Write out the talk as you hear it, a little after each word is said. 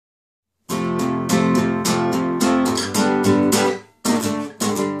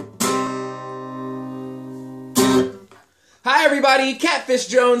everybody, Catfish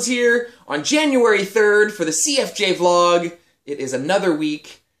Jones here on January 3rd for the CFJ vlog. It is another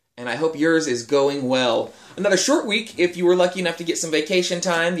week, and I hope yours is going well. Another short week if you were lucky enough to get some vacation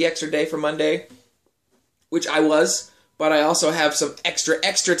time, the extra day for Monday, which I was, but I also have some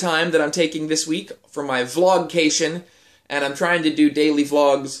extra time that I'm taking this week for my vlogcation, and I'm trying to do daily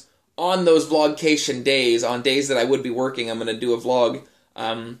vlogs on those vlogcation days. On days that I would be working, I'm going to do a vlog.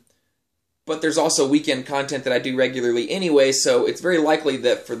 But there's also weekend content that I do regularly anyway, so it's very likely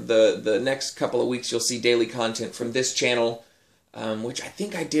that for the next couple of weeks you'll see daily content from this channel, which I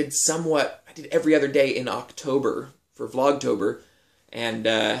think I did every other day in October for Vlogtober, and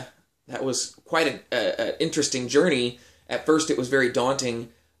that was quite an interesting journey. At first it was very daunting,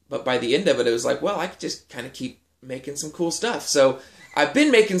 but by the end of it, it was like, well, I could just kind of keep making some cool stuff. So I've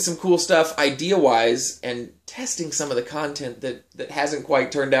been making some cool stuff idea-wise and testing some of the content that hasn't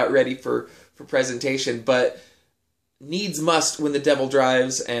quite turned out ready for presentation, but needs must when the devil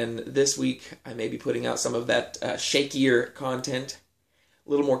drives, and this week I may be putting out some of that shakier content, a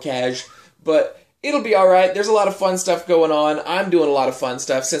little more cash, but it'll be alright. There's a lot of fun stuff going on. I'm doing a lot of fun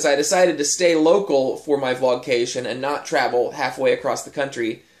stuff since I decided to stay local for my vlogcation and not travel halfway across the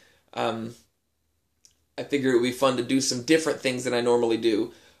country. I figure it would be fun to do some different things than I normally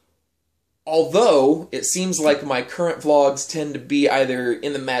do. Although, it seems like my current vlogs tend to be either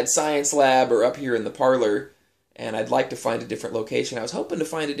in the Mad Science Lab or up here in the parlor, and I'd like to find a different location. I was hoping to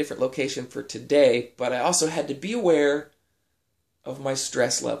find a different location for today, but I also had to be aware of my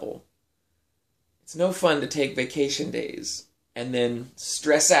stress level. It's no fun to take vacation days and then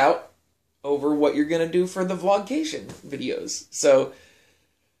stress out over what you're going to do for the vlogcation videos. So,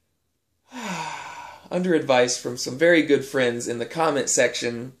 under advice from some very good friends in the comment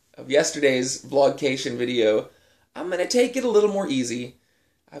section of yesterday's vlogcation video, I'm going to take it a little more easy.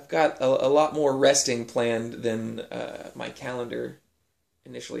 I've got a lot more resting planned than my calendar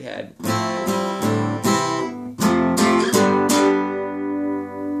initially had.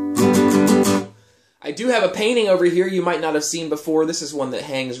 I do have a painting over here you might not have seen before. This is one that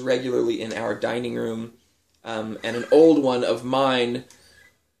hangs regularly in our dining room, and an old one of mine,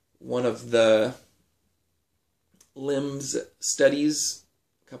 one of the limbs studies,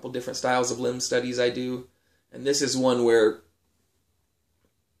 a couple different styles of limb studies I do, and this is one where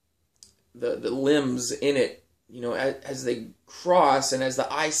the limbs in it, you know, as they cross and as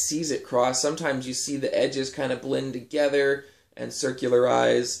the eye sees it cross, sometimes you see the edges kind of blend together and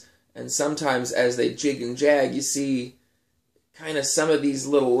circularize, and sometimes as they jig and jag, you see kind of some of these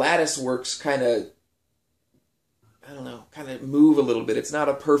little lattice works kind of, I don't know, kind of move a little bit. It's not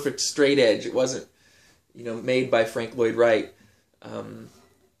a perfect straight edge. It wasn't, you know, made by Frank Lloyd Wright.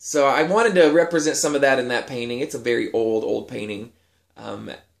 So I wanted to represent some of that in that painting. It's a very old painting.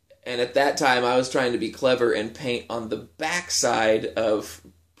 And at that time, I was trying to be clever and paint on the back side of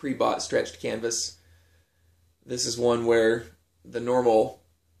pre-bought stretched canvas. This is one where the normal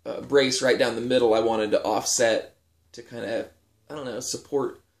brace right down the middle I wanted to offset to kind of, I don't know,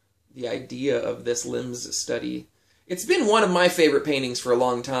 support the idea of this limbs study. It's been one of my favorite paintings for a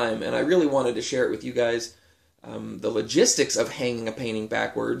long time, and I really wanted to share it with you guys. The logistics of hanging a painting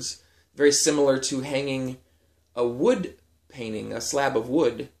backwards, very similar to hanging a wood painting, a slab of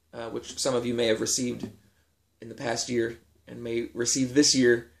wood, which some of you may have received in the past year and may receive this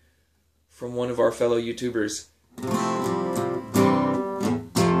year from one of our fellow YouTubers.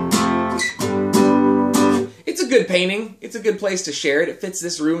 It's a good painting. It's a good place to share it. It fits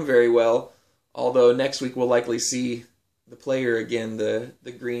this room very well. Although next week we'll likely see the player again, the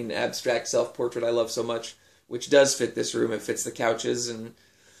green abstract self-portrait I love so much, which does fit this room. It fits the couches and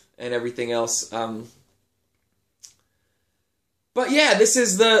everything else. But yeah, this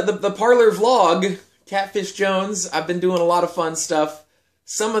is the parlor vlog, Catfish Jones. I've been doing a lot of fun stuff.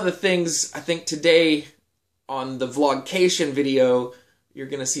 Some of the things, I think today on the vlogcation video, you're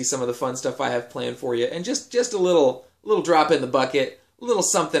going to see some of the fun stuff I have planned for you. And just a little drop in the bucket, a little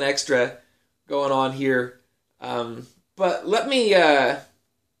something extra going on here. But let me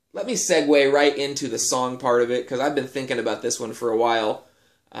segue right into the song part of it, because I've been thinking about this one for a while.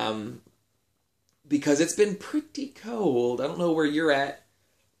 Because it's been pretty cold. I don't know where you're at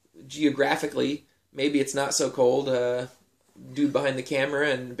geographically. Maybe it's not so cold. Dude behind the camera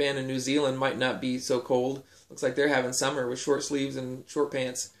and band in New Zealand might not be so cold. Looks like they're having summer with short sleeves and short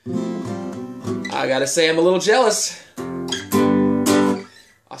pants. I gotta say I'm a little jealous.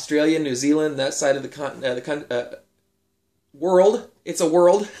 Australia, New Zealand, that side of the world. It's a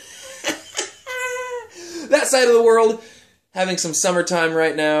world. That side of the world, having some summertime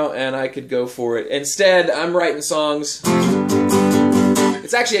right now, and I could go for it. Instead, I'm writing songs.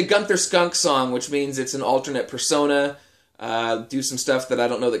 It's actually a Gunther Skunk song, which means it's an alternate persona. do some stuff that I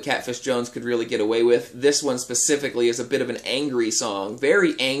don't know that Catfish Jones could really get away with. This one specifically is a bit of an angry song,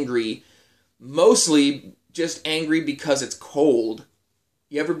 very angry, mostly just angry because it's cold.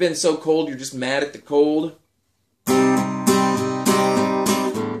 You ever been so cold you're just mad at the cold?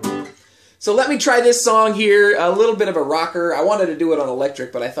 So let me try this song here, a little bit of a rocker. I wanted to do it on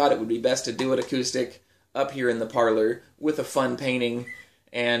electric, but I thought it would be best to do it acoustic up here in the parlor with a fun painting,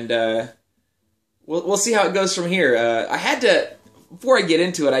 and we'll see how it goes from here. I had to, before I get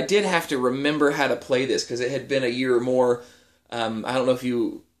into it, I did have to remember how to play this because it had been a year or more. I don't know if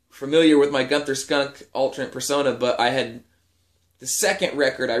you're familiar with my Gunther Skunk alternate persona, but I had the second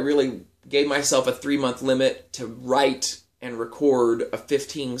record. I really gave myself a 3-month limit to write and record a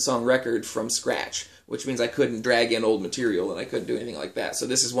 15-song record from scratch, which means I couldn't drag in old material and I couldn't do anything like that. So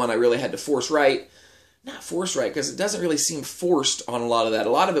this is one I really had to force write. Not force write, because it doesn't really seem forced on a lot of that. A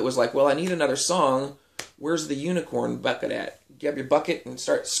lot of it was like, well, I need another song. Where's the unicorn bucket at? You grab your bucket and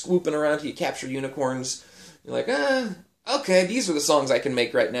start swooping around till you capture unicorns. You're like, okay, these are the songs I can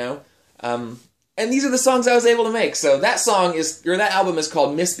make right now. And these are the songs I was able to make. So that song is, or that album is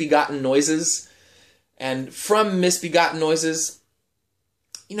called Misbegotten Noises. And from Misbegotten Noises,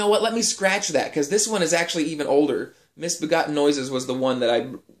 you know what, let me scratch that, because this one is actually even older. Misbegotten Noises was the one that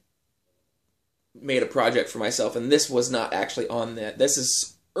I made a project for myself, and this was not actually on that. This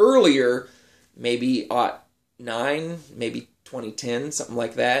is earlier, maybe '09, maybe 2010, something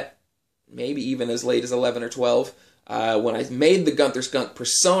like that. Maybe even as late as 11 or 12. When I made the Gunther Skunk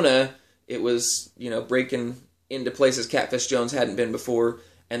persona, it was, you know, breaking into places Catfish Jones hadn't been before.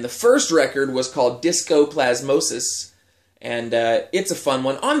 And the first record was called Disco Plasmosis, and it's a fun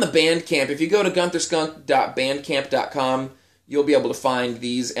one. On the Bandcamp, if you go to gunterskunk.bandcamp.com, you'll be able to find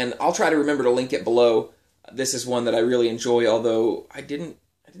these, and I'll try to remember to link it below. This is one that I really enjoy, although I didn't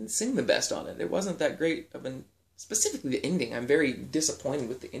sing the best on it. It wasn't that great. Specifically the ending. I'm very disappointed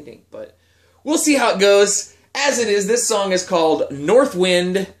with the ending, but we'll see how it goes. As it is, this song is called North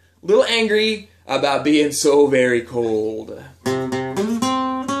Wind, a little angry about being so very cold.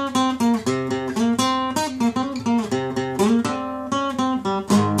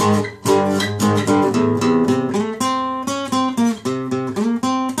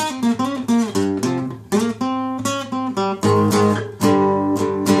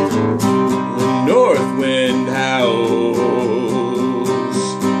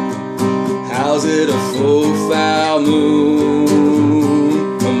 How's it a full foul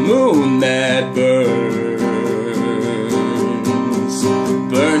moon, a moon that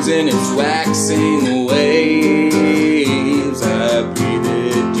burns in its waxing waves. I breathe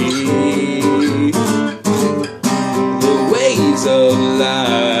it deep, the waves of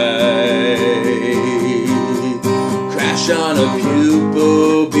light crash on a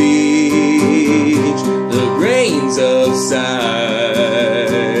pupil beach, the grains of sight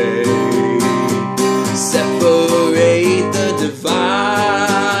separate the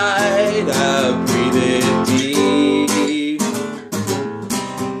divide. I breathe it deep,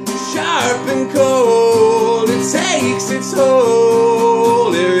 sharp and cold, it takes its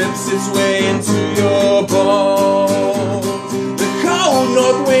hold, it rips its way into your bones. The cold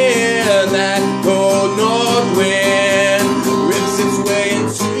north wind, that cold north wind, rips its way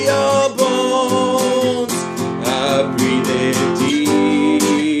into your bones. I breathe it deep.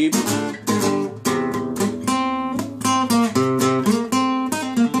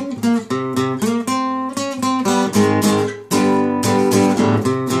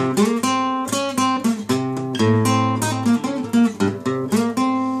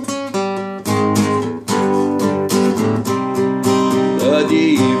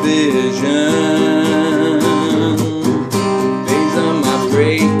 Division based on my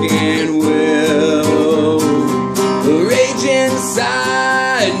breaking will, the rage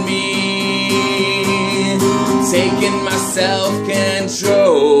inside me, taking my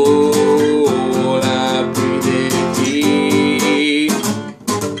self-control. I breathe it deep,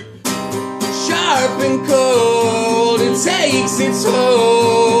 sharp and cold, it takes its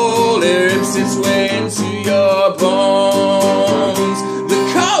hold, it rips its way into your bones.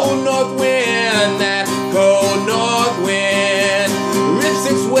 North wind, that cold north wind, rips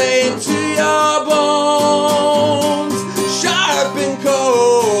its way into your bones. Sharp and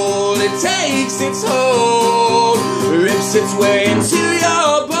cold, it takes its hold, rips its way into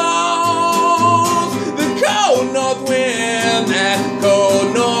your bones. The cold north wind, that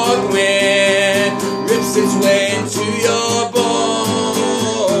cold north wind, rips its way into your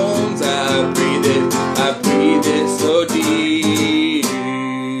bones. I breathe it so deep.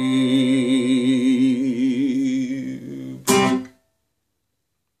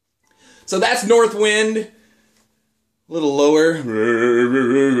 So that's North Wind. a little lower with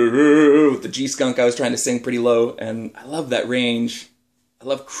the G skunk. I was trying to sing pretty low, and I love that range. I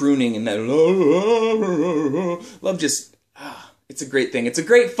love crooning and that love just it's a great thing. It's a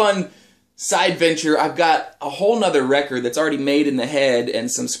great fun side venture. I've got a whole nother record that's already made in the head and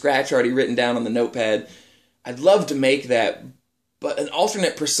some scratch already written down on the notepad. I'd love to make that, but an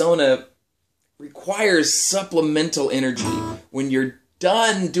alternate persona requires supplemental energy. When you're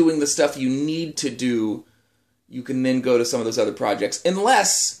done doing the stuff you need to do, you can then go to some of those other projects,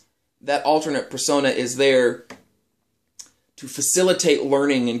 unless that alternate persona is there to facilitate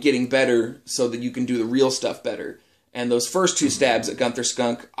learning and getting better so that you can do the real stuff better. And those first two stabs at Gunther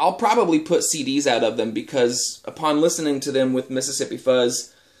Skunk, I'll probably put CDs out of them, because upon listening to them with Mississippi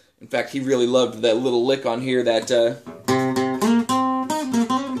Fuzz, in fact, he really loved that little lick on here, that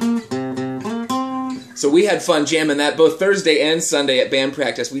so we had fun jamming that both Thursday and Sunday at band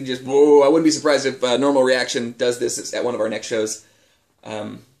practice. We just, whoa, I wouldn't be surprised if Normal Reaction does this at one of our next shows.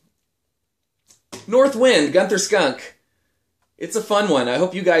 North Wind, Gunther Skunk. It's a fun one. I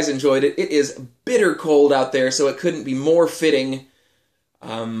hope you guys enjoyed it. It is bitter cold out there, so it couldn't be more fitting.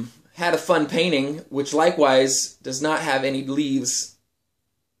 Had a fun painting, which likewise does not have any leaves.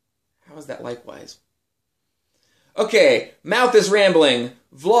 How is that likewise? Okay, mouth is rambling.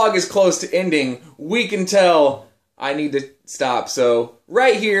 Vlog is close to ending. We can tell I need to stop. So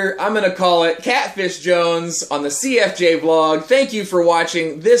right here, I'm going to call it Catfish Jones on the CFJ vlog. Thank you for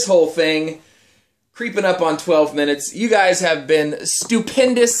watching this whole thing. Creeping up on 12 minutes. You guys have been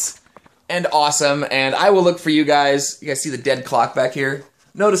stupendous and awesome, and I will look for you guys. You guys see the dead clock back here?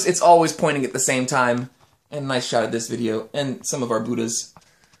 Notice it's always pointing at the same time. And a nice shot of this video, and some of our Buddhas.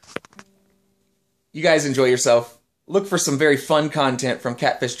 You guys enjoy yourself. Look for some very fun content from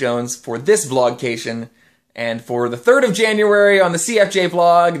Catfish Jones for this vlogcation. And for the 3rd of January on the CFJ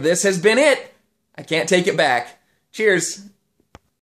vlog, this has been it. I can't take it back. Cheers.